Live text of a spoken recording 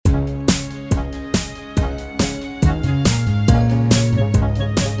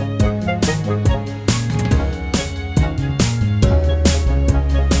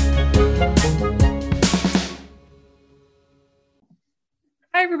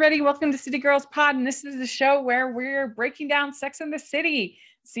everybody. Welcome to City Girls Pod. And this is the show where we're breaking down Sex and the City,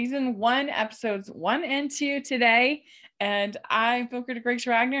 season 1, episodes 1 and 2 today. And I'm Booker Grace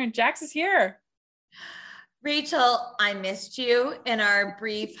Wagner, and Jax is here. Rachel, I missed you in our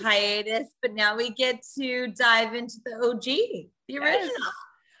brief hiatus, but now we get to dive into the OG, the original. Yes.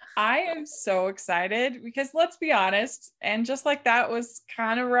 I am so excited because let's be honest, and just like that was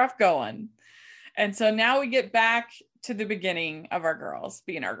kind of rough going. And so now we get back to the beginning of our girls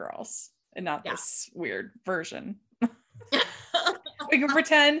being our girls and not this weird version. We can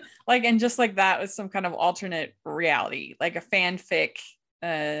pretend like, and just like that was some kind of alternate reality, like a fanfic,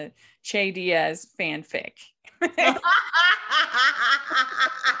 Che Diaz fanfic. I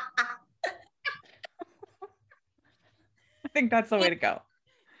think that's the way to go.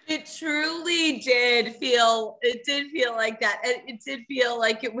 It truly did feel like that. It did feel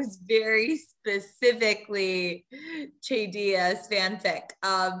like it was very specifically Che Diaz fanfic.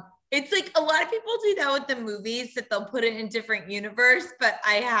 It's like a lot of people do that with the movies, that they'll put it in different universe, but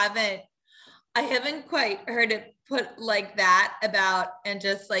I haven't quite heard it put like that about and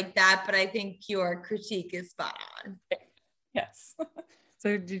just like that, but I think your critique is spot on. Yes.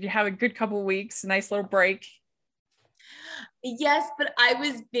 So did you have a good couple of weeks, nice little break? Yes, but I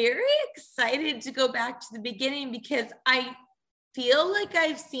was very excited to go back to the beginning because I feel like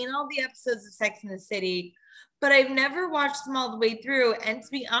I've seen all the episodes of Sex and the City, but I've never watched them all the way through. And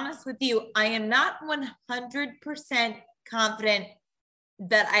to be honest with you, I am not 100% confident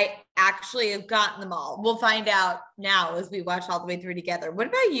that I actually have gotten them all. We'll find out now as we watch all the way through together. What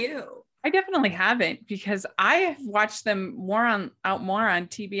about you? I definitely haven't, because I watched them more on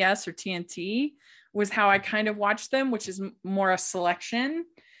TBS or TNT was how I kind of watched them, which is more a selection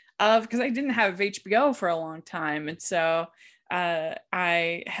of, because I didn't have HBO for a long time. And so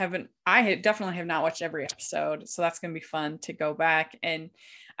I definitely have not watched every episode. So that's going to be fun to go back. And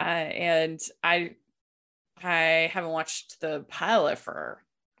I haven't watched the pilot for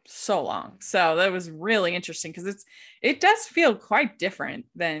so long. So that was really interesting because it does feel quite different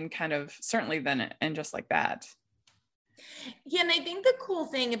than certainly than And Just Like That. Yeah, and I think the cool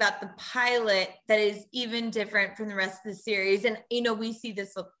thing about the pilot that is even different from the rest of the series, and we see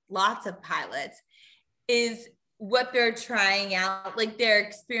this with lots of pilots, is what they're trying out. Like they're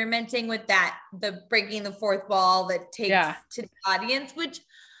experimenting with the breaking the fourth wall that takes to the audience, which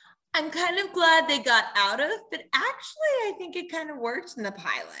I'm kind of glad they got out of, but actually I think it kind of worked in the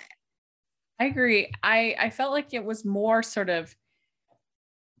pilot. I agree. I felt like it was more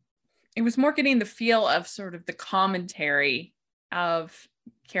getting the feel of sort of the commentary of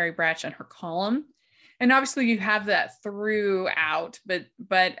Carrie Bradshaw and her column. And obviously you have that throughout, but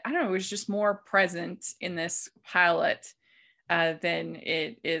I don't know, it was just more present in this pilot than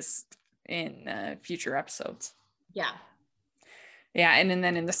it is in future episodes. Yeah. Yeah. And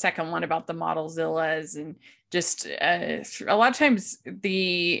then in the second one about the Modelzillas, and just a lot of times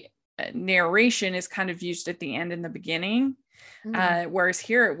the narration is kind of used at the end and the beginning. Whereas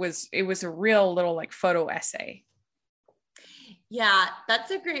here it was a real little like photo essay. Yeah,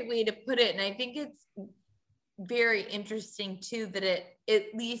 that's a great way to put it. And I think it's very interesting too, that it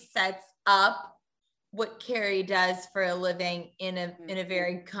at least sets up what Carrie does for a living in a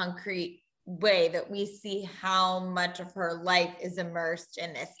very concrete way, that we see how much of her life is immersed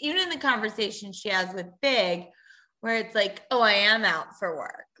in this. Even in the conversation she has with Big, where it's like, oh, I am out for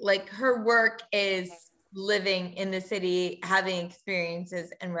work. Like her work is living in the city, having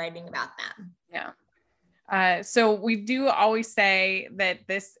experiences and writing about them. Yeah. So we do always say that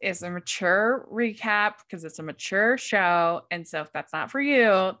this is a mature recap because it's a mature show. And so if that's not for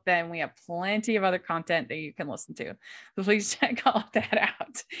you, then we have plenty of other content that you can listen to. So please check all of that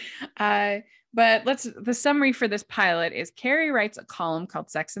out. But the summary for this pilot is Carrie writes a column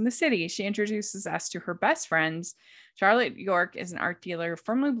called Sex and the City. She introduces us to her best friends. Charlotte York is an art dealer who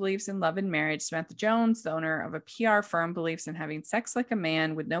firmly believes in love and marriage. Samantha Jones, the owner of a PR firm, believes in having sex like a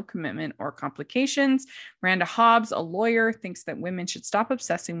man with no commitment or complications. Miranda Hobbs, a lawyer, thinks that women should stop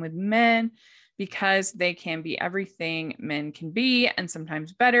obsessing with men because they can be everything men can be and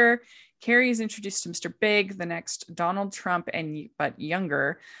sometimes better. Carrie is introduced to Mr. Big, the next Donald Trump, but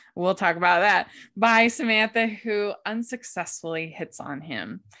younger. We'll talk about that, by Samantha, who unsuccessfully hits on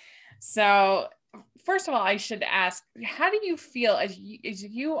him. So first of all, I should ask, how do you feel as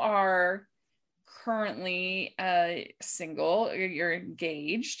you are currently single, you're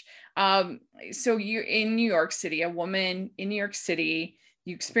engaged. So you're in New York City, a woman in New York City,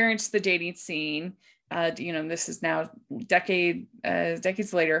 you experienced the dating scene. This is now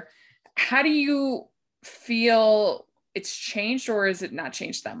decades later. How do you feel it's changed, or is it not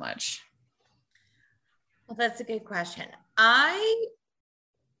changed that much? Well, that's a good question. I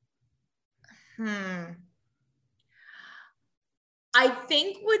I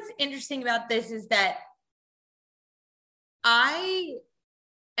think what's interesting about this is that I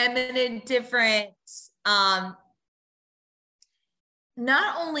am in a different, not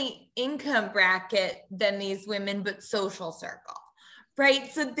only income bracket than these women, but social circle,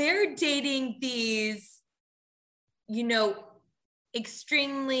 right? So they're dating these, you know,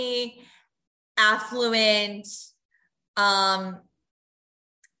 extremely affluent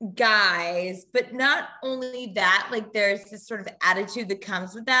guys, but not only that, like there's this sort of attitude that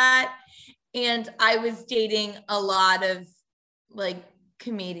comes with that. And I was dating a lot of like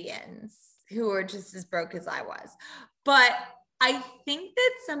comedians who were just as broke as I was. But I think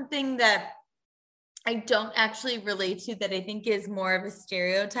that's something that I don't actually relate to, that I think is more of a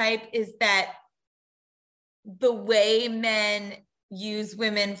stereotype, is that the way men use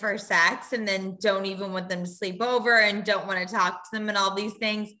women for sex and then don't even want them to sleep over and don't want to talk to them and all these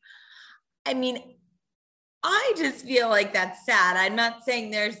things. I mean, I just feel like that's sad. I'm not saying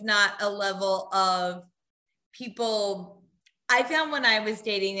there's not a level of people. I found when I was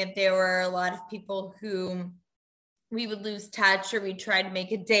dating that there were a lot of people who we would lose touch, or we'd try to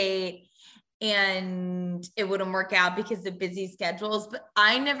make a date and it wouldn't work out because of busy schedules. But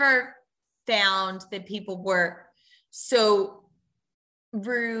I never found that people were so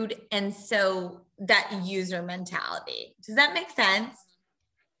rude and so that user mentality. Does that make sense?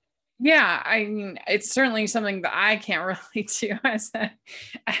 Yeah, I mean, it's certainly something that I can't relate to.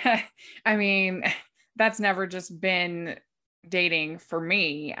 I mean, that's never just been dating for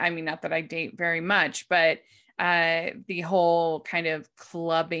me. I mean, not that I date very much, but the whole kind of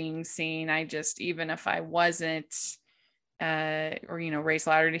clubbing scene, I just, even if I wasn't or race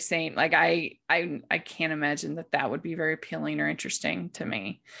Latter-day Saint, like I can't imagine that would be very appealing or interesting to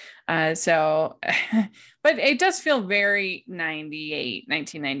me. So but it does feel very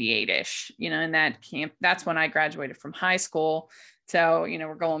 1998-ish, in that camp. That's when I graduated from high school. So,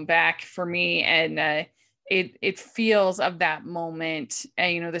 we're going back for me, and it feels of that moment.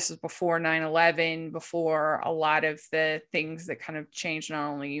 And, this is before 9/11, before a lot of the things that kind of changed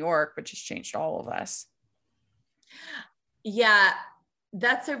not only New York, but just changed all of us. Yeah,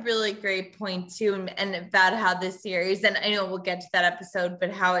 that's a really great point too. And about how this series, and I know we'll get to that episode,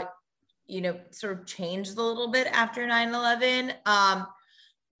 but how it, sort of changed a little bit after 9/11.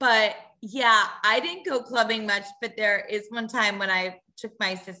 But yeah, I didn't go clubbing much, but there is one time when I took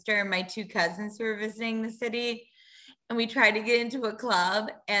my sister and my two cousins who were visiting the city, and we tried to get into a club.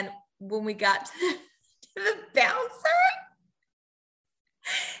 And when we got to the bouncer,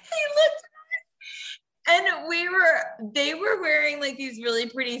 he looked, and they were wearing like these really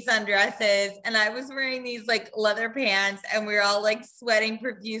pretty sundresses, and I was wearing these like leather pants, and we were all like sweating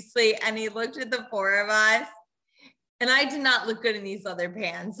profusely. And he looked at the four of us, and I did not look good in these leather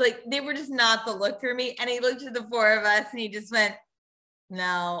pants. Like, they were just not the look for me. And he looked at the four of us and he just went,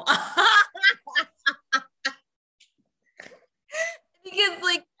 no. Because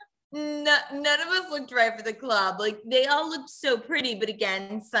like none of us looked right for the club. Like, they all looked so pretty, but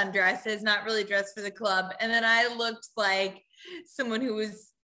again, sundresses, not really dressed for the club. And then I looked like someone who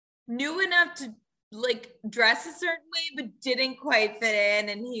was new enough to like dress a certain way, but didn't quite fit in.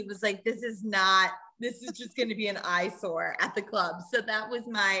 And he was like, this is just going to be an eyesore at the club. So that was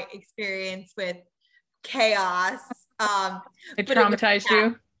my experience with chaos. It traumatized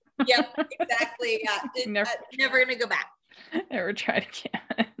you. Yep, exactly. Yeah, never going to go back. Never tried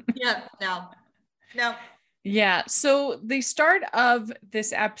again. Yeah, no. Yeah. So the start of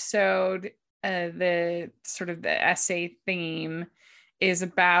this episode, the sort of the essay theme is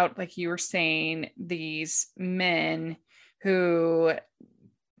about, like you were saying, these men who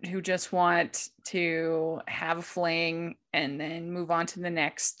just want to have a fling and then move on to the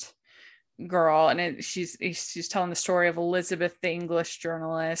next girl. And she's telling the story of Elizabeth, the English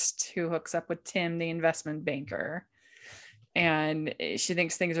journalist, who hooks up with Tim, the investment banker. And she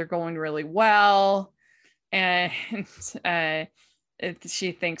thinks things are going really well. And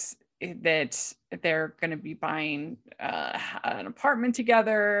she thinks that they're going to be buying an apartment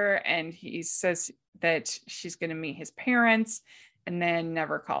together. And he says that she's going to meet his parents, and then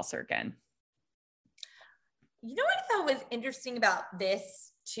never calls her again. You know what I thought was interesting about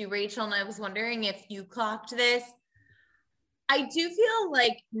this too, Rachel? And I was wondering if you clocked this. I do feel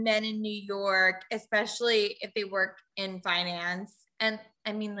like men in New York, especially if they work in finance, and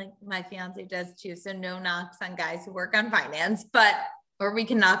I mean, like my fiance does too, so no knocks on guys who work on finance, or we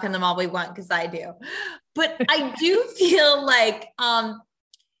can knock on them all we want, because I do. But I do feel like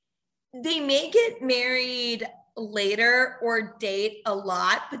they may get married later or date a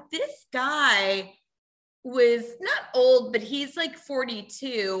lot, but this guy was not old, but he's like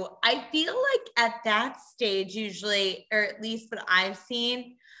 42. I feel like at that stage, usually, or at least what I've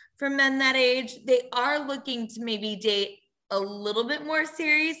seen from men that age, they are looking to maybe date a little bit more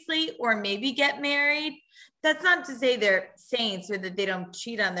seriously or maybe get married. That's not to say they're saints or that they don't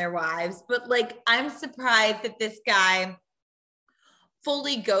cheat on their wives, but like I'm surprised that this guy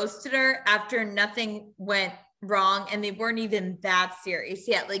fully ghosted her after nothing went wrong and they weren't even that serious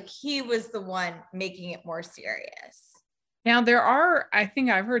yet. Like he was the one making it more serious. Now I think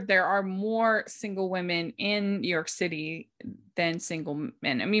I've heard there are more single women in New York City than single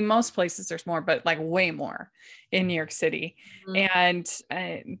men. I mean, most places there's more, but like way more in New York City. Mm-hmm.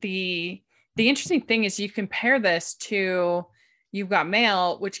 And the interesting thing is you compare this to You've Got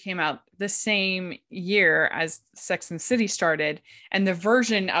Mail, which came out the same year as Sex and the City started. And the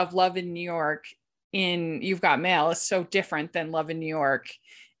version of Love in New York in You've Got Mail is so different than Love in New York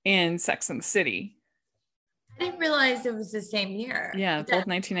in Sex and the City. I didn't realize it was the same year. Yeah, both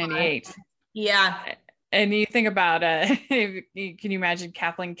 1998. Yeah. And you think about can you imagine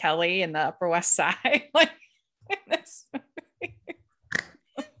Kathleen Kelly in the Upper West Side? Like this.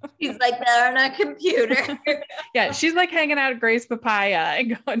 She's like there on a computer. Yeah, she's like hanging out at Gray's Papaya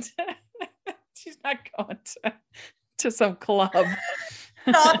and going to she's not going to some club.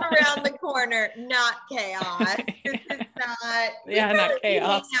 Stop around the corner, not chaos. This is not. Yeah, not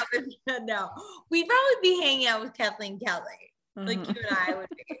chaos. No, we'd probably be hanging out with Kathleen Kelly, like you and I would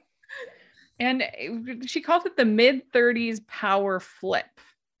be. And she called it the mid-30s power flip.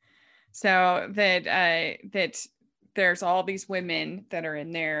 So that there's all these women that are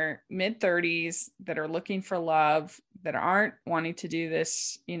in their mid-30s that are looking for love, that aren't wanting to do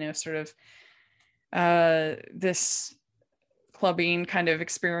this, sort of this clubbing kind of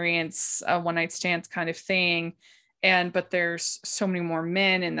experience, a one-night stands kind of thing. But there's so many more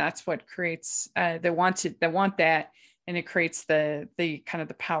men, and that's what creates they want that, and it creates the kind of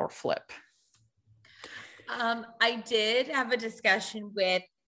the power flip. I did have a discussion with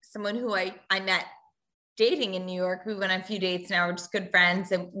someone who I met dating in New York. We went on a few dates now. We're just good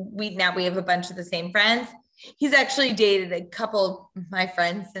friends. And we have a bunch of the same friends. He's actually dated a couple of my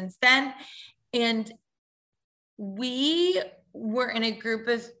friends since then. And we were in a group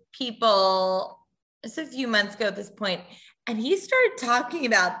of people, it's a few months ago at this point, and he started talking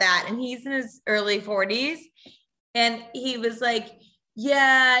about that. And he's in his early 40s. And he was like,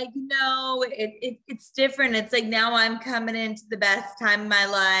 yeah, it's different. It's like, now I'm coming into the best time of my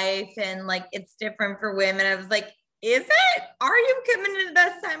life. And like, it's different for women. I was like, is it? Are you coming into the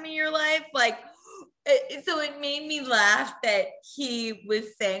best time of your life? Like, so it made me laugh that he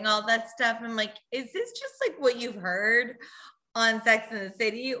was saying all that stuff. I'm like, is this just like what you've heard on Sex and the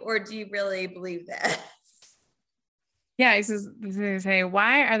City? Or do you really believe this? Yeah, he says,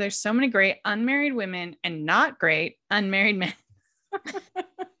 why are there so many great unmarried women and not great unmarried men?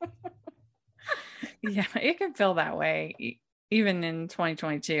 Yeah, it can feel that way even in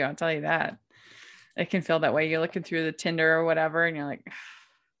 2022. I'll tell you that. It can feel that way. You're looking through the Tinder or whatever, and you're like,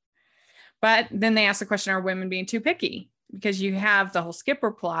 but then they ask the question, are women being too picky? Because you have the whole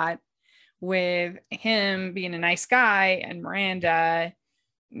Skipper plot with him being a nice guy and Miranda,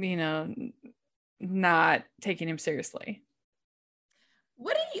 not taking him seriously.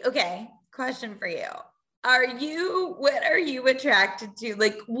 Okay, question for you. What are you attracted to?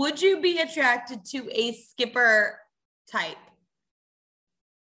 Like, would you be attracted to a Skipper type?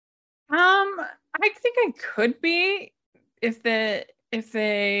 I think I could be if they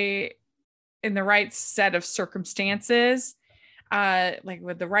in the right set of circumstances, like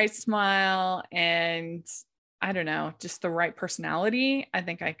with the right smile and I don't know, just the right personality. I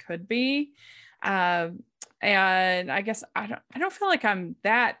think I could be. And I guess I don't feel like I'm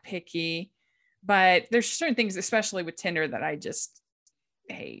that picky. But there's certain things, especially with Tinder, that I just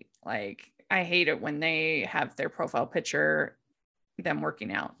hate. Like, I hate it when they have their profile picture, them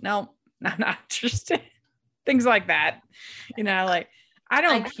working out. No, I'm not interested. Things like that. Like, I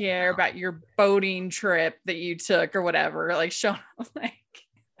don't care about your boating trip that you took or whatever. Like, show like,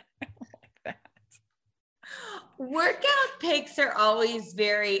 I don't like that. Workout pics are always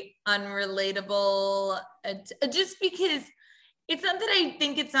very unrelatable, just because it's not that I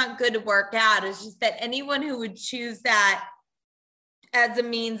think it's not good to work out. It's just that anyone who would choose that as a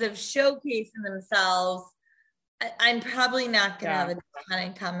means of showcasing themselves, I'm probably not going to have a ton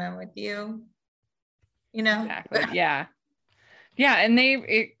in common with you. Exactly. Yeah. Yeah. And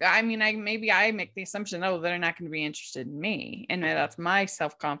I make the assumption, they're not going to be interested in me. And that's my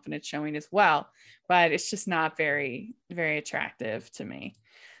self-confidence showing as well. But it's just not very, very attractive to me.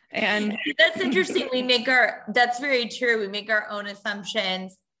 And that's interesting. That's very true. We make our own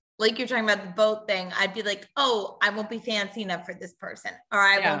assumptions. like you're talking about the boat thing, I'd be like, oh, I won't be fancy enough for this person, or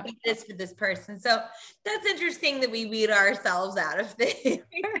I won't be this for this person. So that's interesting that we weed ourselves out of things.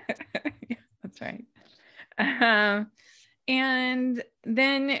 Yeah, that's right. And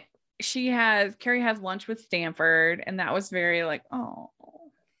then Carrie has lunch with Stanford, and that was very like, oh.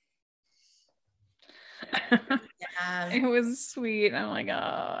 Yeah. It was sweet. I'm like,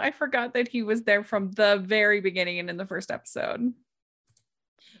 oh, I forgot that he was there from the very beginning and in the first episode.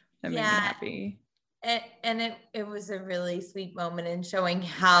 That made me happy. And it was a really sweet moment in showing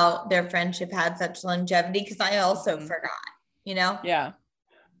how their friendship had such longevity, because I also forgot, you know? Yeah.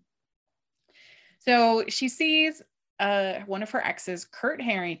 So she sees one of her exes, Kurt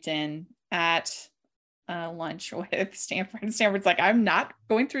Harrington, at lunch with Stanford. And Stanford's like, I'm not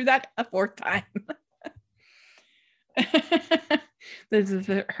going through that a fourth time. This is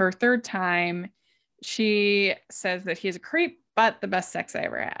her third time. She says that he's a creep, but the best sex I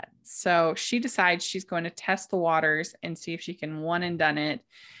ever had. So she decides she's going to test the waters and see if she can one and done it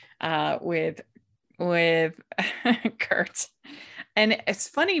with Kurt. And it's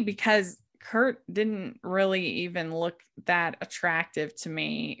funny because Kurt didn't really even look that attractive to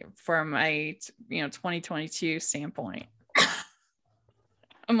me from a 2022 standpoint.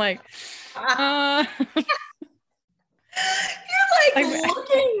 I'm like, You're like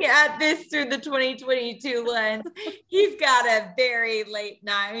looking at this through the 2022 lens. He's got a very late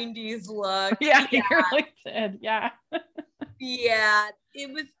 90s look. Yeah, he really did. Yeah. Yeah.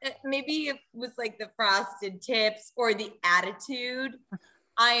 Maybe it was like the frosted tips or the attitude.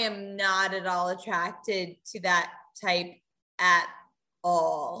 I am not at all attracted to that type at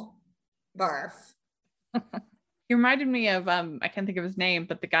all. Barf. He reminded me of I can't think of his name,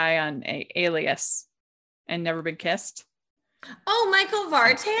 but the guy on Alias and Never Been Kissed. Oh, Michael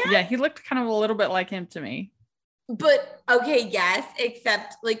Vartan? Yeah, he looked kind of a little bit like him to me. But okay, yes,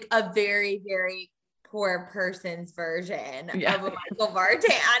 except like a very, very poor person's version of a Michael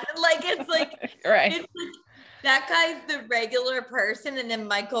Vartan. Like it's like right. It's like that guy's the regular person, and then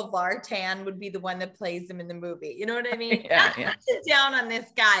Michael Vartan would be the one that plays him in the movie. You know what I mean? Yeah. Sit down on this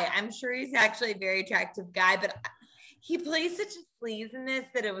guy. I'm sure he's actually a very attractive guy, but he plays such a sleaze in this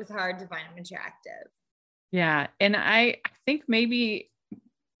that it was hard to find him attractive. Yeah. And I think maybe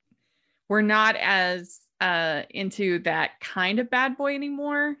we're not as into that kind of bad boy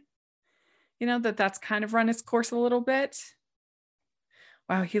anymore. You know, that's kind of run its course a little bit.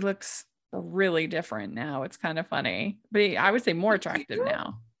 Wow, he looks really different now. It's kind of funny, but I would say more attractive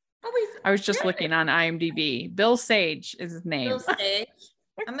now. I was just looking on IMDb. Bill Sage is his name. Bill Sage.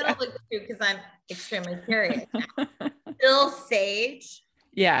 I'm going to look through because I'm extremely curious now. Bill Sage.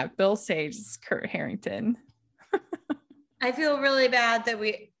 Yeah, Bill Sage is Kurt Harrington. I feel really bad that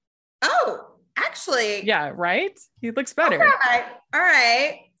actually. Yeah, right? He looks better. All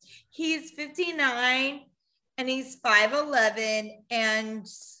right. He's 59 and he's 5'11", and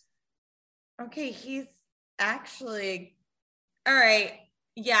okay, he's actually, all right.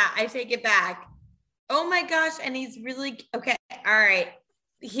 Yeah, I take it back. Oh my gosh. And he's really, okay. All right.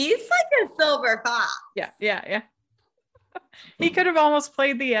 He's like a silver fox. Yeah. He could have almost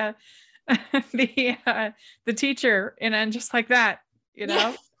played the teacher and just like that, you know,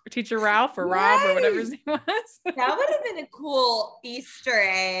 yeah. Teacher Ralph or Rob or whatever his name was. That would have been a cool Easter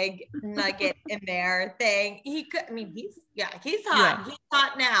egg nugget in there thing. He could, I mean, he's hot. Yeah. He's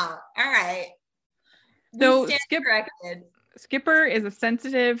hot now. All right. So Skipper is a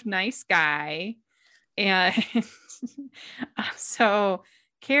sensitive, nice guy. And so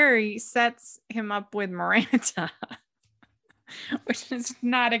Carrie sets him up with Miranda, which is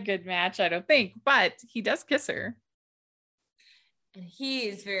not a good match, I don't think, but he does kiss her. And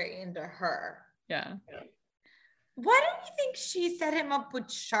he's very into her. Yeah. Why don't you think she set him up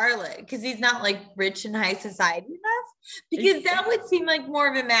with Charlotte? Because he's not like rich and high society enough? Because that would seem like more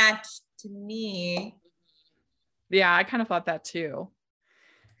of a match to me. Yeah, I kind of thought that too.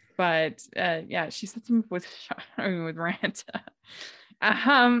 But yeah, she sets him up with Miranda.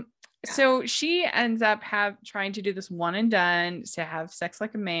 So she ends up trying to do this one and done to have sex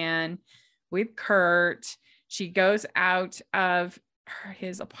like a man with Kurt. She goes out of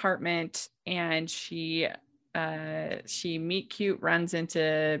his apartment and she meet cute runs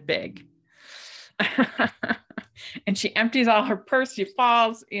into Big. And she empties all her purse. She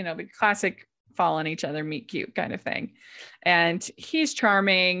falls, the classic fall on each other, meet cute kind of thing. And he's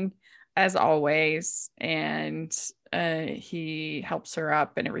charming as always. And he helps her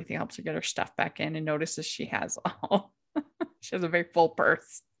up and everything, helps her get her stuff back in, and notices she has a very full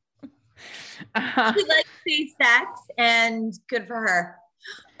purse. She likes safe sex, and good for her.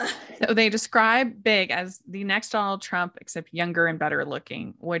 So they describe Big as the next Donald Trump, except younger and better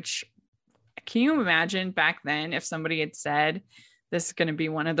looking, which can you imagine back then if somebody had said this is going to be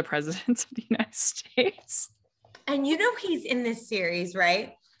one of the presidents of the United States? And you know, he's in this series,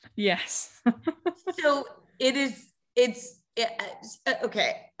 right? Yes. So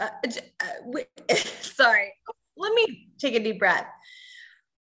okay. Sorry. Let me take a deep breath.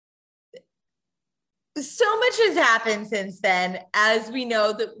 So much has happened since then, as we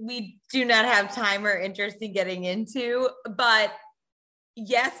know, that we do not have time or interest in getting into. But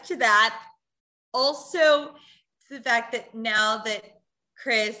yes to that. Also, to the fact that now that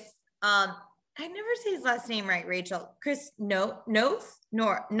Chris, I never say his last name right, Rachel. Chris Noth.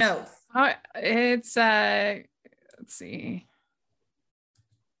 It's let's see.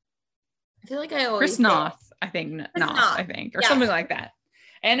 I feel like I always Chris Noth, I think Noth, I think, or something like that.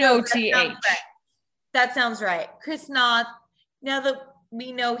 Noth. That sounds right. Chris Noth. Now that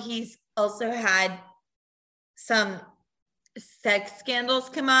we know he's also had some sex scandals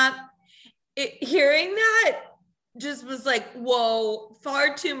come up, hearing that just was like, whoa,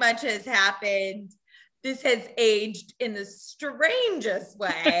 far too much has happened. This has aged in the strangest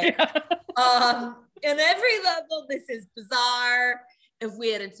way. In every level, this is bizarre. If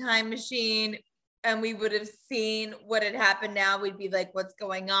we had a time machine and we would have seen what had happened now, we'd be like, what's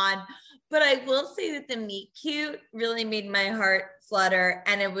going on? But I will say that the meet cute really made my heart flutter.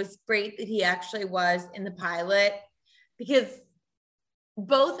 And it was great that he actually was in the pilot, because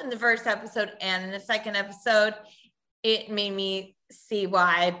both in the first episode and in the second episode, it made me see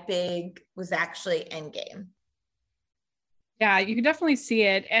why Big was actually Endgame. Yeah, you can definitely see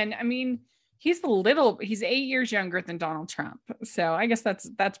it. And I mean, he's 8 years younger than Donald Trump. So I guess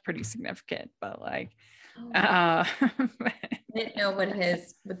that's pretty significant, but like, I didn't know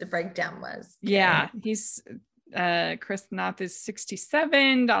what the breakdown was. Yeah. He's, Chris Noth is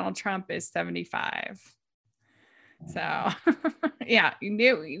 67. Donald Trump is 75. So yeah,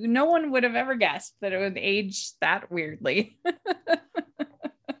 no one would have ever guessed that it would age that weirdly.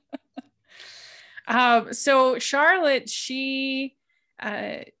 So Charlotte, she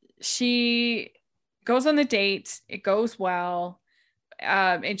goes on the date. It goes well.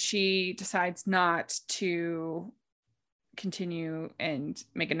 And she decides not to continue and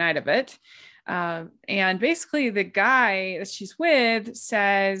make a night of it. And basically the guy that she's with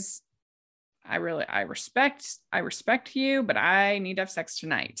says, I respect you, but I need to have sex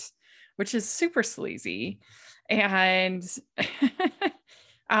tonight, which is super sleazy. And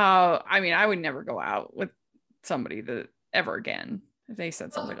I mean, I would never go out with somebody that ever again if they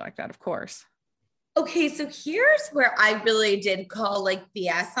said something like that, of course. Okay, so here's where I really did call like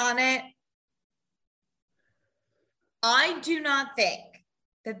BS on it. I do not think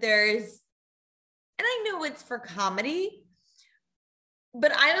that there's, and I know it's for comedy,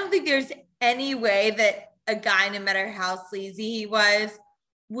 but I don't think there's any way that a guy, no matter how sleazy he was,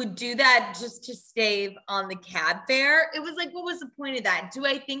 would do that just to save on the cab fare. It was like, what was the point of that? Do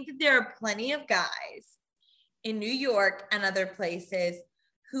I think that there are plenty of guys in New York and other places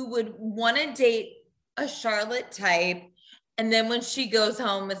who would want to date a Charlotte type, and then when she goes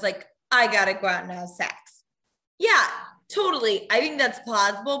home, it's like, I gotta go out and have sex? Yeah, totally. I think that's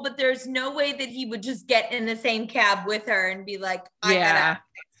plausible, but there's no way that he would just get in the same cab with her and be like, I gotta have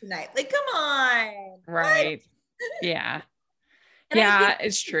sex tonight. Like, come on. Right. What? Yeah. And yeah,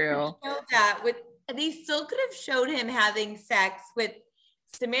 it's true. They still could have showed him having sex with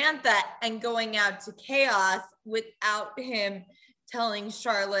Samantha and going out to chaos without him telling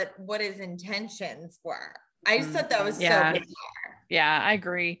Charlotte what his intentions were. I just thought that was so bizarre. Yeah, I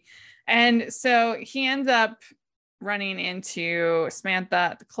agree. And so he ends up running into Samantha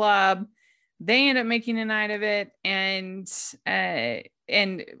at the club. They end up making a night of it, and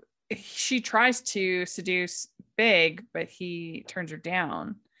she tries to seduce Big, but he turns her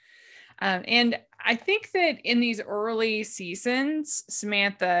down. And I think that in these early seasons,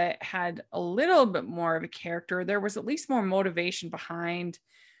 Samantha had a little bit more of a character. There was at least more motivation behind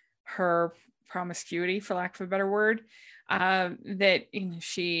her promiscuity, for lack of a better word, that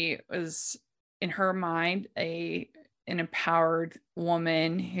she was, in her mind, an empowered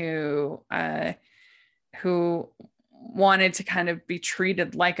woman who wanted to kind of be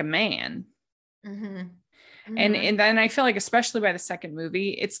treated like a man. Mm-hmm. And then I feel like, especially by the second movie,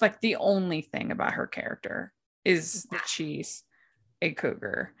 it's like the only thing about her character is that she's a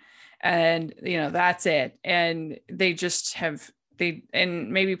cougar, and that's it. And they just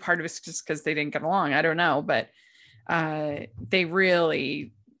and maybe part of it's just because they didn't get along, I don't know, but they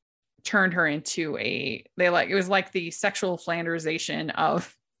really turned her into it was like the sexual Flanderization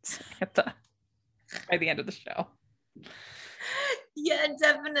of Samantha by the end of the show. Yeah,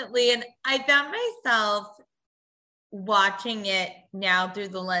 definitely. And I found myself watching it now through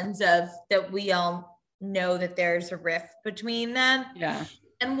the lens of that we all know that there's a rift between them. Yeah.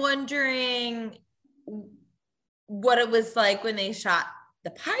 And wondering what it was like when they shot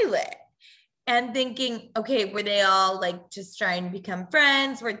the pilot and thinking, okay, were they all like just trying to become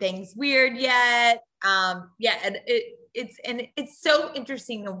friends? Were things weird yet? Yeah, and it's so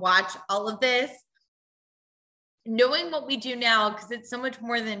interesting to watch all of this, knowing what we do now, because it's so much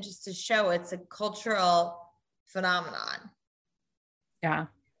more than just a show, it's a cultural phenomenon. Yeah.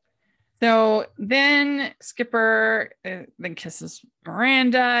 So then Skipper then kisses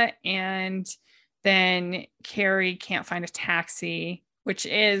Miranda, and then Carrie can't find a taxi, which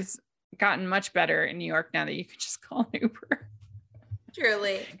is gotten much better in New York now that you can just call an Uber.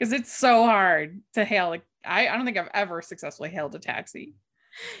 Truly. Because it's so hard to hail. Like, I don't think I've ever successfully hailed a taxi.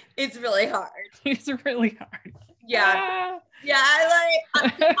 It's really hard. It's really hard. Yeah. Yeah.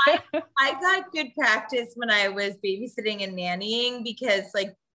 I got good practice when I was babysitting and nannying, because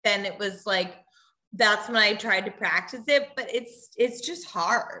like then it was like that's when I tried to practice it, but it's just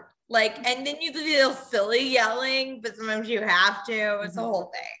hard. Like, and then you feel silly yelling, but sometimes you have to. It's a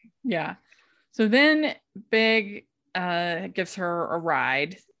whole thing. Yeah. So then Big gives her a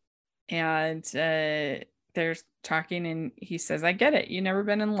ride, and they're talking, and he says, I get it. You've never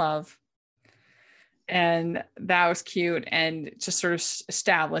been in love. And that was cute, and just sort of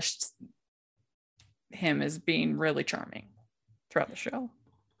established him as being really charming throughout the show.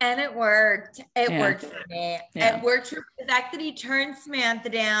 And it worked. It worked for me. Yeah. It worked for the fact that he turns Samantha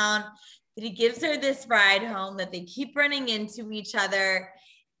down, that he gives her this ride home, that they keep running into each other.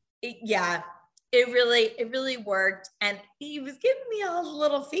 It really worked. And he was giving me all the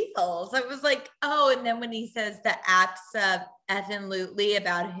little feels. I was like, oh, and then when he says the acts of Ethan Lutley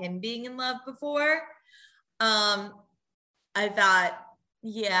about him being in love before, I thought,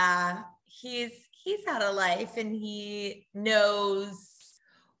 yeah, he's had a life and he knows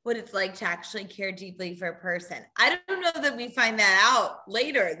what it's like to actually care deeply for a person. I don't know that we find that out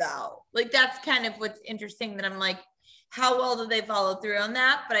later though. Like that's kind of what's interesting, that I'm like, how well do they follow through on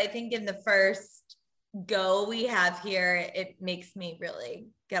that? But I think in the first go we have here, it makes me really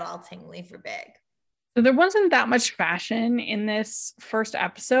get all tingly for Big. So there wasn't that much fashion in this first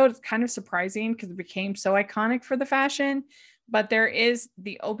episode. It's kind of surprising because it became so iconic for the fashion, but there is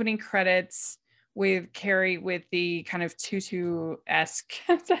the opening credits with Carrie with the kind of tutu-esque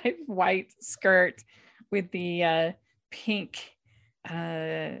type white skirt with the pink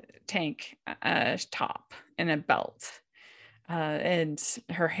tank top and a belt, and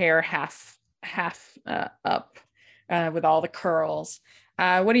her hair half up with all the curls.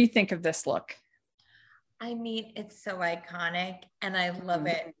 What do you think of this look? I mean, it's so iconic and I love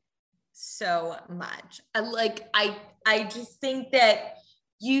it so much. I just think that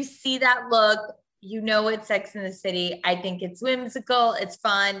you see that look, you know, it's Sex and the City. I think it's whimsical. It's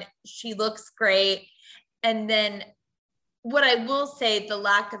fun. She looks great. And then what I will say, the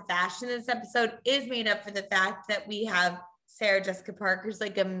lack of fashion in this episode is made up for the fact that we have Sarah Jessica Parker's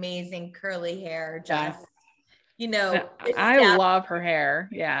like amazing curly hair. Just, you know, I love her hair.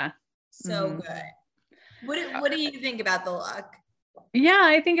 Yeah. So good. What do you think about the look? Yeah,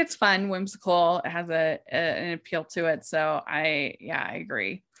 I think it's fun, whimsical. It has an appeal to it. So I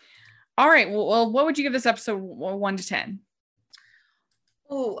agree. All right. Well, what would you give this episode 1 to 10?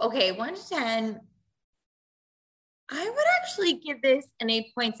 Oh, okay. 1 to 10. I would actually give this an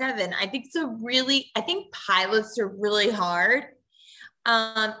 8.7. I think pilots are really hard.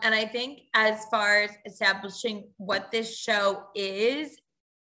 And I think as far as establishing what this show is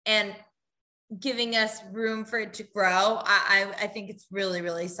and giving us room for it to grow, I think it's really,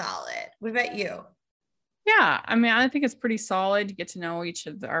 really solid. What about you? Yeah, I mean, I think it's pretty solid. You get to know each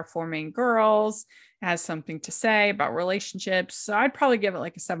of our 4 main girls. It has something to say about relationships. So I'd probably give it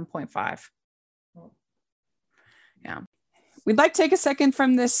like a 7.5. Yeah. We'd like to take a second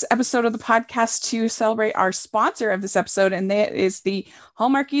from this episode of the podcast to celebrate our sponsor of this episode, and that is the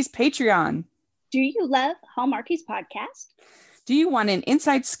Hallmarkies Patreon. Do you love Hallmarkies podcast? Do you want an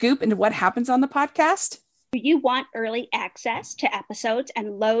inside scoop into what happens on the podcast? Do you want early access to episodes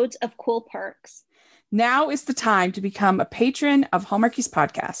and loads of cool perks? Now is the time to become a patron of Hallmarkies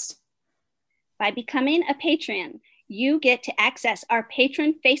podcast. By becoming a patron, you get to access our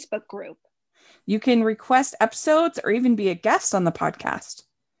patron Facebook group. You can request episodes or even be a guest on the podcast.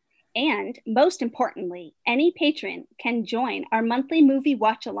 And most importantly, any patron can join our monthly movie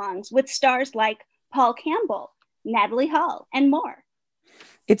watch-alongs with stars like Paul Campbell, Natalie Hall, and more.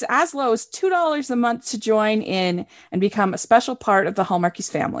 It's as low as $2 a month to join in and become a special part of the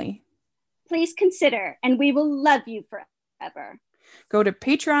Hallmarkies family. Please consider, and we will love you forever. Go to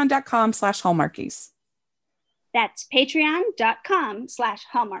patreon.com/hallmarkies. That's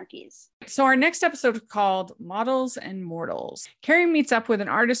patreon.com/hallmarkies. So our next episode is called Models and Mortals. Carrie meets up with an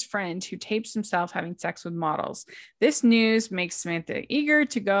artist friend who tapes himself having sex with models. This news makes Samantha eager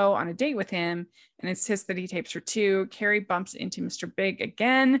to go on a date with him and insists that he tapes her too. Carrie bumps into Mr. Big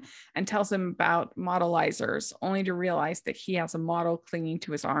again and tells him about modelizers, only to realize that he has a model clinging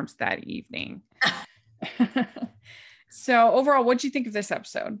to his arms that evening. So overall, what do you think of this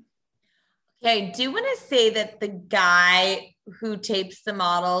episode? Okay, I do want to say that the guy who tapes the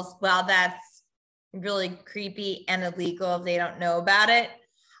models, well, that's really creepy and illegal if they don't know about it.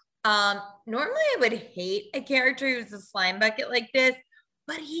 Normally I would hate a character who's a slime bucket like this,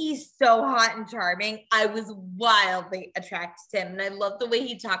 but he's so hot and charming. I was wildly attracted to him, and I love the way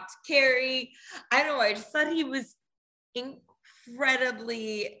he talked to Carrie. I don't know, I just thought he was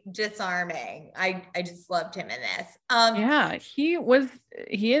incredibly disarming. I just loved him in this. Yeah,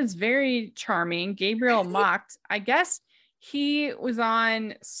 he is very charming. Gabriel mocked. I guess he was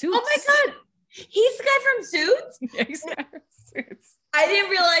on Suits. Oh my God. He's the guy from Suits? Yeah, he's the guy from Suits. I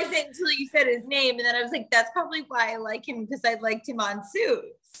didn't realize it until you said his name. And then I was like, that's probably why I like him, because I liked him on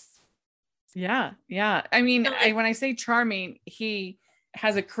Suits. Yeah. Yeah. I mean, when I say charming, he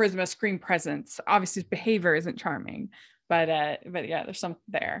has a charisma, screen presence. Obviously his behavior isn't charming, but yeah, there's something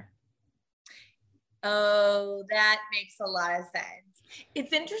there. Oh, that makes a lot of sense.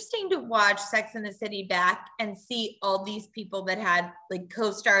 It's interesting to watch Sex and the City back and see all these people that had like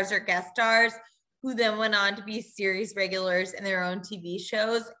co-stars or guest stars who then went on to be series regulars in their own TV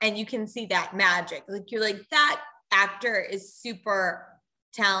shows. And you can see that magic. Like you're like, that actor is super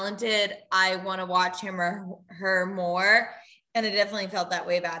talented. I want to watch him or her more. And I definitely felt that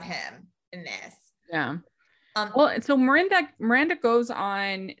way about him in this. Yeah. Well, so Miranda goes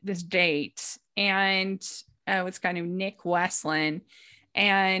on this date and with this guy named Nick Westland.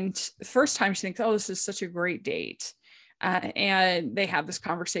 And the first time she thinks, oh, this is such a great date. And they have this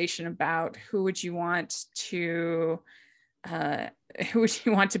conversation about who would you want to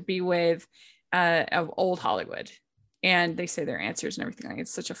be with of old Hollywood. And they say their answers and everything. Like,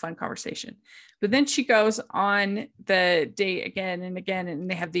 it's such a fun conversation. But then she goes on the date again and again, and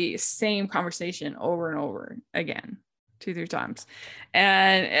they have the same conversation over and over again, 2-3 times.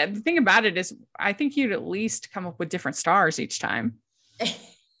 And the thing about it is, I think you'd at least come up with different stars each time.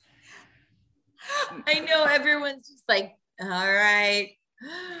 I know everyone's just like, all right,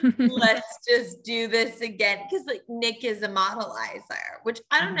 let's just do this again. Because like Nick is a modelizer, which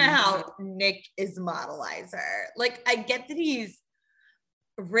I don't know how Nick is a modelizer. Like I get that he's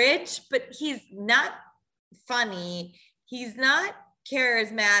rich, but he's not funny. He's not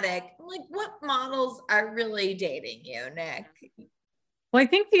charismatic. Like what models are really dating you, Nick? Well, I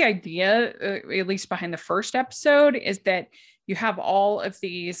think the idea, at least behind the first episode, is that you have all of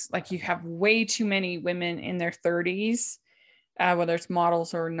these, like you have way too many women in their 30s, whether it's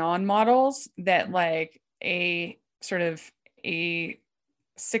models or non-models, that like a sort of a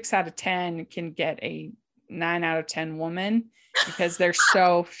 6 out of 10 can get a 9 out of 10 woman because there's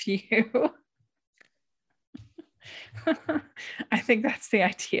so few. I think that's the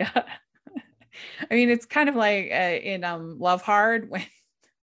idea. I mean, it's kind of like in Love Hard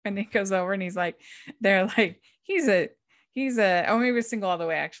when he goes over and he's like, they're like, he's a oh, maybe a Single All the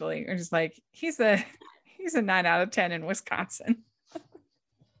Way, actually. Or just like, he's a 9 out of 10 in Wisconsin.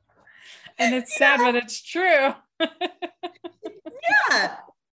 And it's sad, but it's true. Yeah.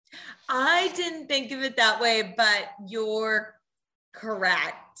 I didn't think of it that way, but you're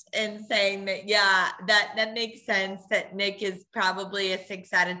correct in saying that, yeah, that makes sense that Nick is probably a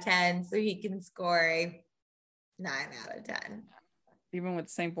 6 out of 10, so he can score a 9 out of 10. Even with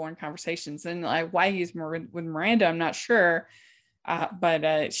the same boring conversations. And like why he's with Miranda, I'm not sure.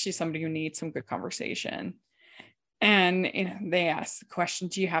 But she's somebody who needs some good conversation. And you know, they ask the question,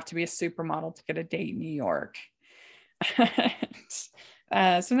 do you have to be a supermodel to get a date in New York?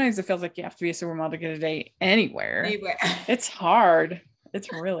 Sometimes it feels like you have to be a supermodel to get a date anywhere. It's hard.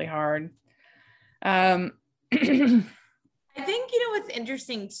 It's really hard. I think, what's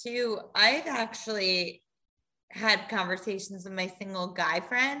interesting too, I've actually had conversations with my single guy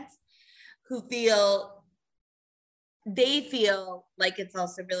friends who feel like it's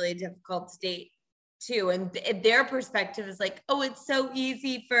also really difficult to date too. And their perspective is like, oh, it's so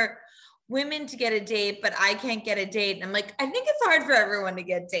easy for women to get a date, but I can't get a date. And I'm like, I think it's hard for everyone to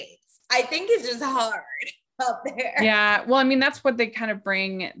get dates. I think it's just hard out there. Yeah. Well, I mean, that's what they kind of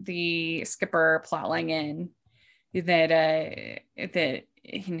bring the Skipper plotline in, that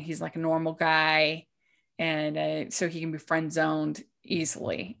he's like a normal guy. And so he can be friend zoned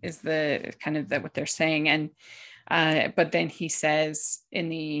easily is the kind of what they're saying. And But then he says in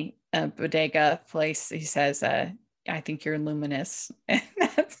the bodega place, he says, I think you're luminous. And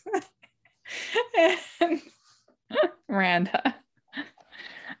that's and Miranda,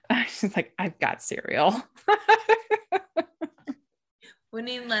 she's like, I've got cereal. Wouldn't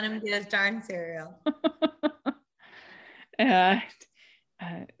even let him get his darn cereal. And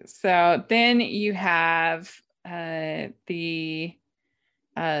so then you have you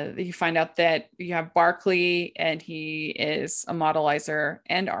find out that you have Barkley, and he is a modelizer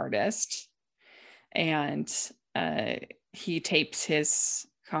and artist, and he tapes his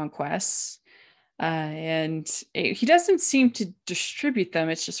conquests, and he doesn't seem to distribute them.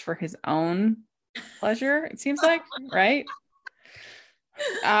 It's just for his own pleasure, it seems like, right?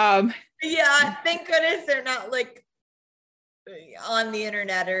 Yeah, thank goodness they're not like on the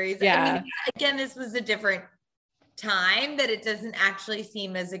internet or he's, yeah. I mean, again, this was a different time that it doesn't actually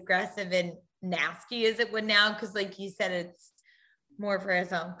seem as aggressive and nasty as it would now, because like you said, it's more for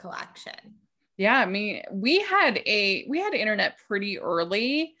his own collection. Yeah, I mean, we had internet pretty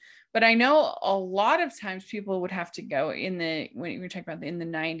early, but I know a lot of times people would have to go when you're talking about in the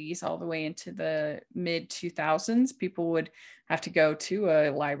 90s all the way into the mid 2000s, people would have to go to a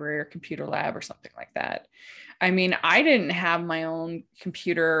library or computer lab or something like that. I mean, I didn't have my own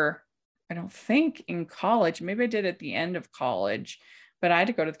computer, I don't think, in college. Maybe I did at the end of college, but I had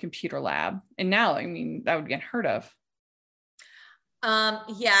to go to the computer lab. And now, I mean, that would be unheard of.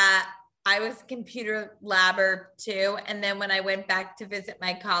 Yeah, I was a computer labber too. And then when I went back to visit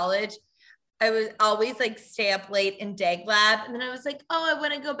my college, I was always like stay up late in Dag Lab. And then I was like, oh, I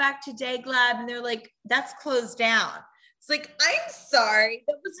want to go back to Dag Lab. And they're like, that's closed down. It's like, I'm sorry.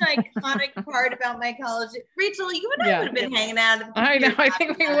 That was an iconic part about my college. Rachel, you and I would have been hanging out. I know. I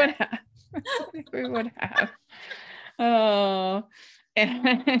think we would have. I think we would have. Oh,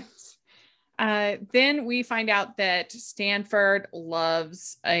 and then we find out that Stanford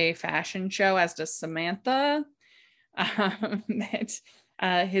loves a fashion show, as does Samantha. That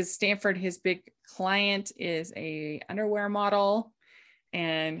his big client is a underwear model,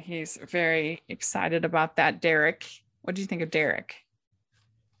 and he's very excited about that. Derek, what do you think of Derek?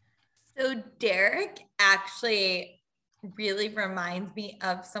 So Derek actually really reminds me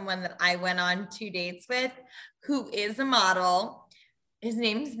of someone that I went on 2 dates with, who is a model. His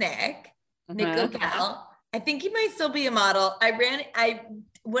name's Nick O'Gell. I think he might still be a model. I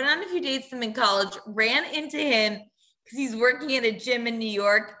went on a few dates with him in college, ran into him because he's working at a gym in New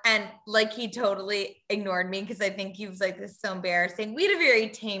York, and like he totally ignored me because I think he was like, this is so embarrassing. We had a very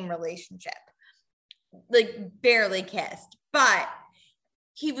tame relationship, like barely kissed, but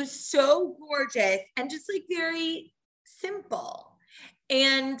he was so gorgeous and just like very simple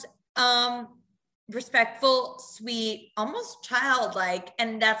and respectful, sweet, almost childlike.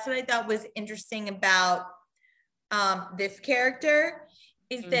 And that's what I thought was interesting about this character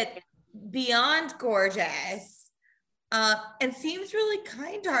is that beyond gorgeous and seems really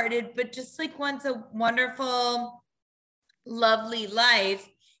kind-hearted, but just like wants a wonderful, lovely life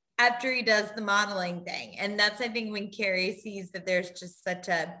after he does the modeling thing. And that's, I think, when Carrie sees that there's just such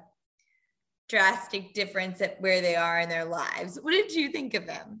a drastic difference at where they are in their lives. What did you think of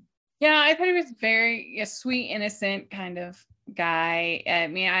him? Yeah, I thought he was a sweet, innocent kind of guy. I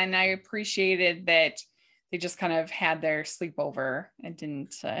mean, and I appreciated that they just kind of had their sleepover and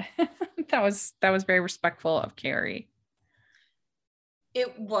didn't. That was very respectful of Carrie.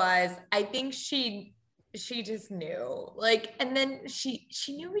 It was. I think she just knew, like, and then she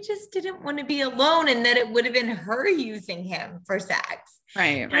knew we just didn't want to be alone, and that it would have been her using him for sex.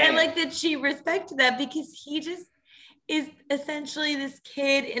 Right. And I like that she respected that, because he just is essentially this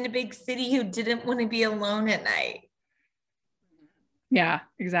kid in a big city who didn't want to be alone at night. Yeah,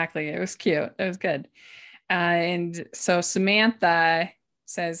 exactly. It was cute. It was good. And so Samantha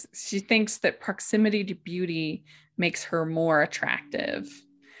says she thinks that proximity to beauty makes her more attractive.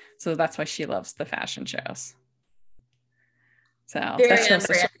 So that's why she loves the fashion shows. So that shows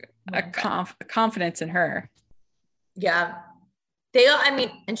a confidence in her. Yeah.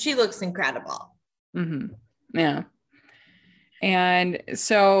 And she looks incredible. Mm-hmm. Yeah. And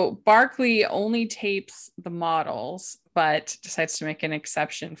so Barkley only tapes the models, but decides to make an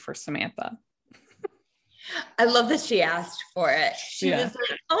exception for Samantha. I love that she asked for it. She was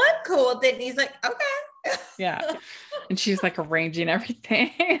like, oh, I'm cool with it. And he's like, okay. Yeah. And she's like arranging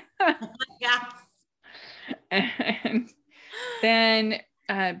everything. Yes. And then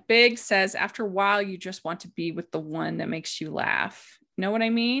Big says, after a while, you just want to be with the one that makes you laugh. Know what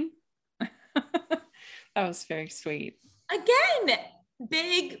I mean? That was very sweet. Again,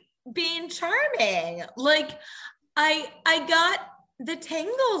 Big being charming. Like I got the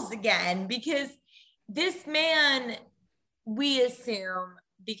tingles again, because this man, we assume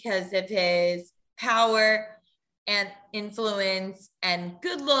because of his power and influence and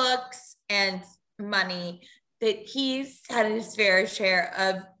good looks and money, that he's had his fair share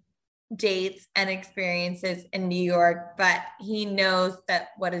of dates and experiences in New York, but he knows that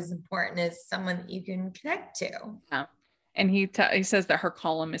what is important is someone that you can connect to. Yeah. And he says that her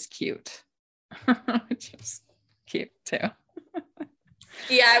column is cute, which is cute too.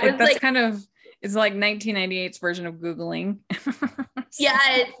 Yeah, I was that's like, kind of, it's like 1998's version of Googling.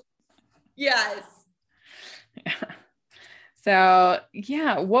 yes. Yes. Yeah. So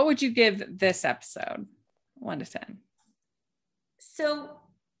yeah, what would you give this episode? 1 to 10. So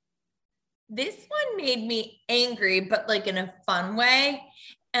this one made me angry, but like in a fun way.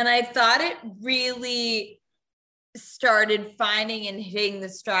 And I thought it really started finding and hitting the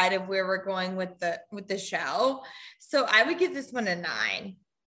stride of where we're going with the show. So I would give this one a 9.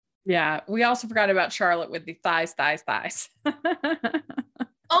 Yeah. We also forgot about Charlotte with the thighs. Oh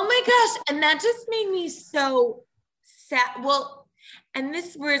my gosh. And that just made me so sad. Well, and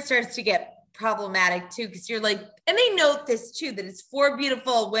this is where it starts to get problematic too, because you're like, and they note this too, that it's 4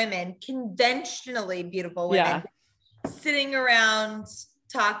 beautiful women, conventionally beautiful women, sitting around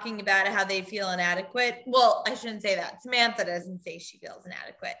talking about how they feel inadequate. Well, I shouldn't say that. Samantha doesn't say she feels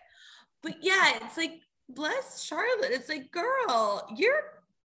inadequate. But yeah, it's like, bless Charlotte. It's like, girl, you're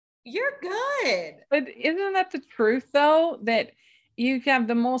good. But isn't that the truth though? That you have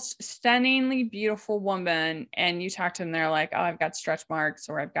the most stunningly beautiful woman and you talk to them, they're like, oh, I've got stretch marks,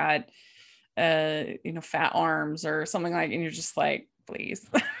 or I've got fat arms or something like, and you're just like, please,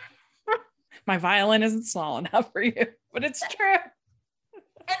 my violin isn't small enough for you. But it's true.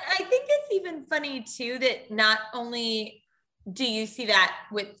 And I think it's even funny too, that not only do you see that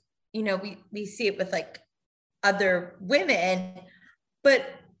with, we see it with like other women, but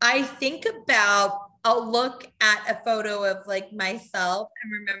I think about, I'll look at a photo of like myself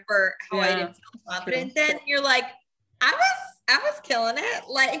and remember how I didn't feel confident then. You're like, I was killing it.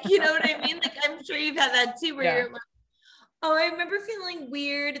 Like, you know what I mean? Like, I'm sure you've had that too, where you're like, oh, I remember feeling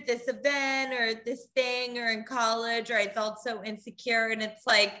weird at this event or this thing or in college, or I felt so insecure. And it's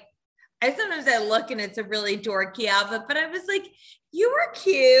like, sometimes I look and it's a really dorky outfit, but I was like, you were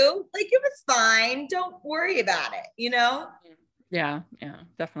cute. Like, it was fine. Don't worry about it, Yeah,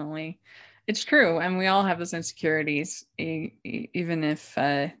 definitely. It's true. And we all have those insecurities, even if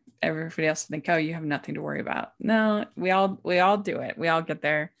everybody else think, oh, you have nothing to worry about. No, we all do it. We all get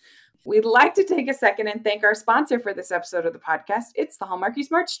there. We'd like to take a second and thank our sponsor for this episode of the podcast. It's the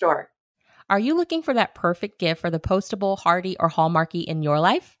Hallmarkies merch store. Are you looking for that perfect gift for the postable, Hardy, or Hallmarky in your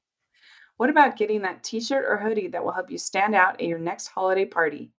life? What about getting that t-shirt or hoodie that will help you stand out at your next holiday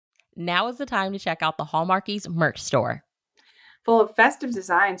party? Now is the time to check out the Hallmarkies merch store. Full of festive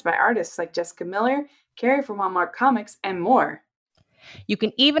designs by artists like Jessica Miller, Carrie from Hallmark Comics, and more. You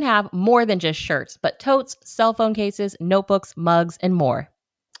can even have more than just shirts, but totes, cell phone cases, notebooks, mugs, and more.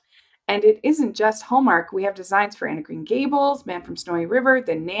 And it isn't just Hallmark. We have designs for Anna Green Gables, Man from Snowy River,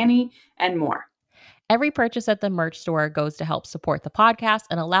 The Nanny, and more. Every purchase at the merch store goes to help support the podcast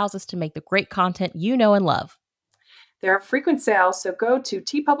and allows us to make the great content you know and love. There are frequent sales, so go to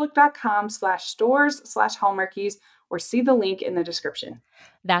tpublic.com/stores/Hallmarkies or see the link in the description.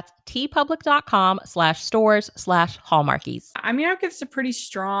 That's tpublic.com/stores/Hallmarkies. I mean, I would give this a pretty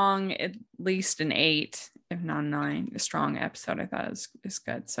strong, at least an 8, if not a 9. A strong episode, I thought is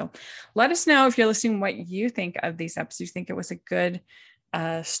good. So let us know if you're listening what you think of these episodes. You think it was a good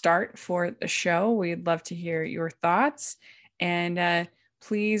start for the show. We'd love to hear your thoughts. And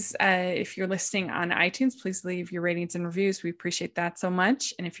please, if you're listening on iTunes, please leave your ratings and reviews. We appreciate that so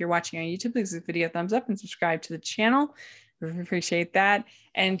much. And if you're watching on YouTube, please give the video a thumbs up and subscribe to the channel. We appreciate that.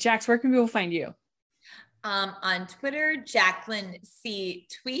 And Jax, where can people find you? On Twitter, Jacqueline C.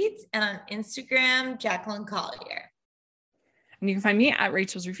 Tweets, and on Instagram, Jacqueline Collier. And you can find me at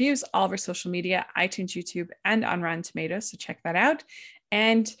Rachel's Reviews, all of our social media, iTunes, YouTube, and on Rotten Tomatoes. So check that out.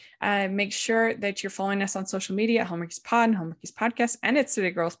 And make sure that you're following us on social media, Hallmarkies Pod, Hallmarkies Podcast, and It's City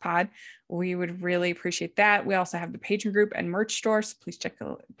Girls Pod. We would really appreciate that. We also have the Patreon group and merch store, so please take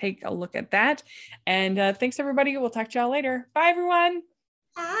a look at that. And thanks, everybody. We'll talk to y'all later. Bye, everyone.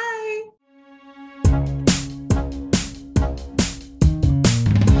 Bye.